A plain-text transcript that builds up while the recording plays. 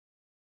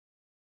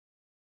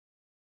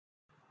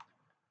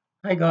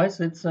Hi guys,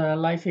 it's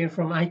Leif here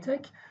from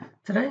iTech.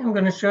 Today I'm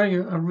going to show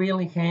you a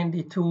really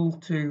handy tool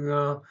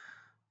to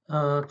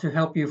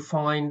help you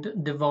find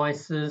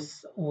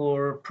devices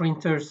or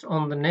printers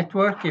on the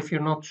network if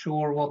you're not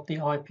sure what the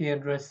IP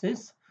address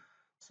is.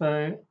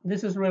 So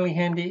this is really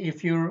handy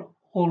if you're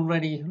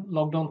already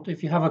logged on,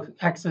 if you have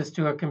access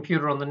to a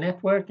computer on the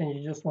network and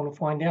you just want to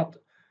find out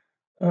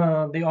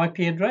the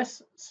IP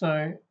address.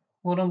 So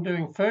what I'm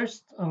doing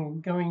first,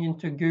 I'm going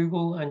into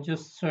Google and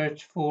just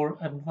search for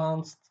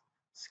advanced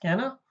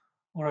scanner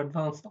or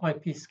advanced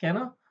IP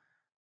scanner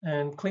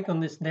and click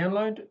on this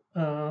download,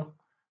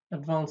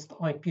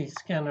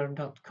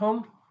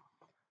 advancedipscanner.com.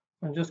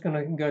 I'm just going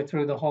to go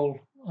through the whole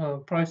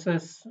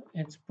process.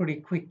 It's pretty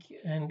quick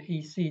and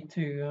easy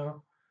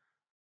to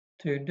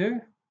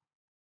do.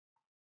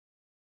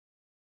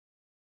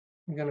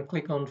 I'm going to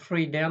click on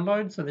free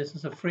download. So this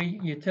is a free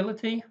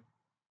utility.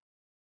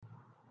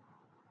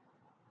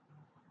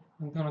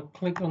 I'm going to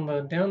click on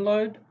the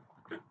download.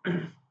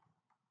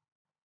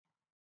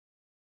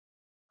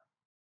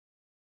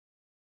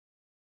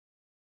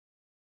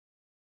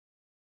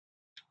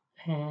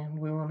 And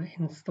we want to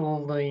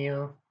install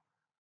the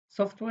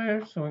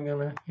software, so we're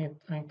going to hit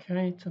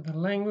OK to the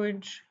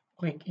language,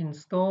 click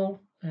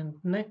install and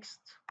next.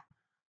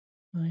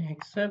 I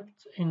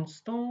accept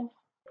install.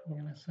 I'm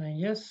going to say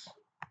yes.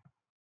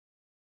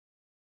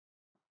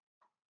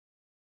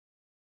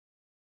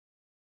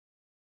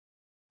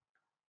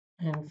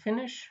 And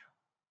finish.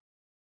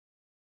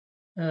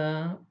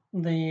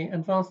 The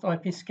advanced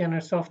IP scanner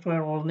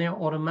software will now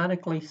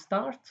automatically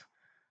start,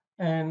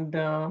 and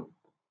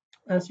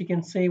as you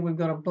can see, we've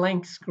got a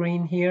blank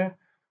screen here.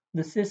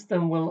 The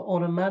system will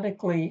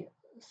automatically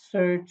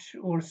search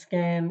or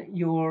scan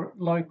your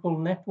local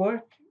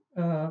network.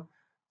 So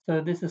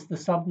this is the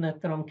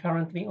subnet that I'm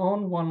currently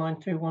on,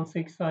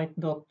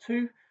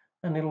 192.168.2,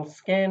 and it'll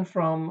scan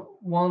from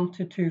 1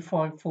 to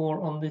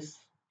 254 on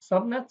this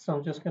subnet. So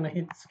I'm just going to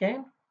hit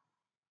scan.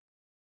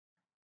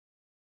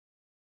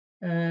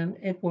 And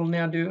it will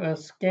now do a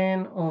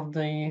scan of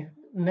the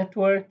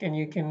network, and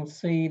you can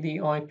see the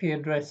IP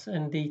address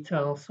and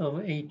details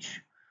of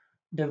each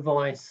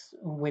device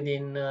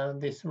within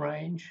this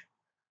range.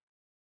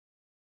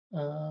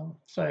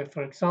 So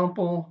for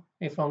example,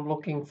 if I'm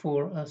looking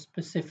for a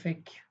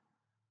specific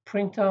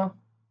printer,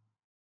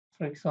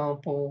 for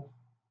example,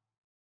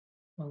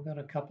 I've got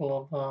a couple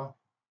of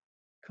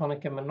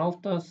Konica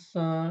Minoltas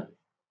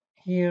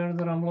here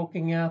that I'm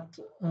looking at,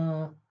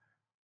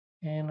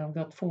 and I've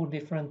got 4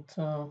 different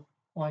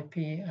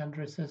IP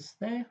addresses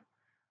there.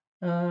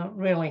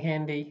 Really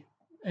handy,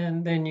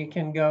 and then you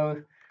can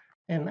go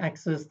and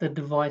access the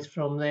device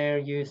from there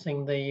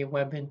using the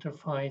web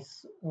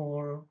interface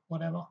or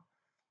whatever.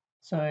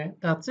 So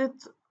that's it.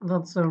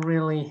 That's a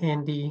really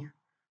handy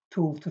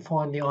tool to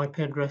find the IP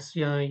address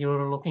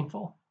you're looking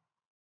for.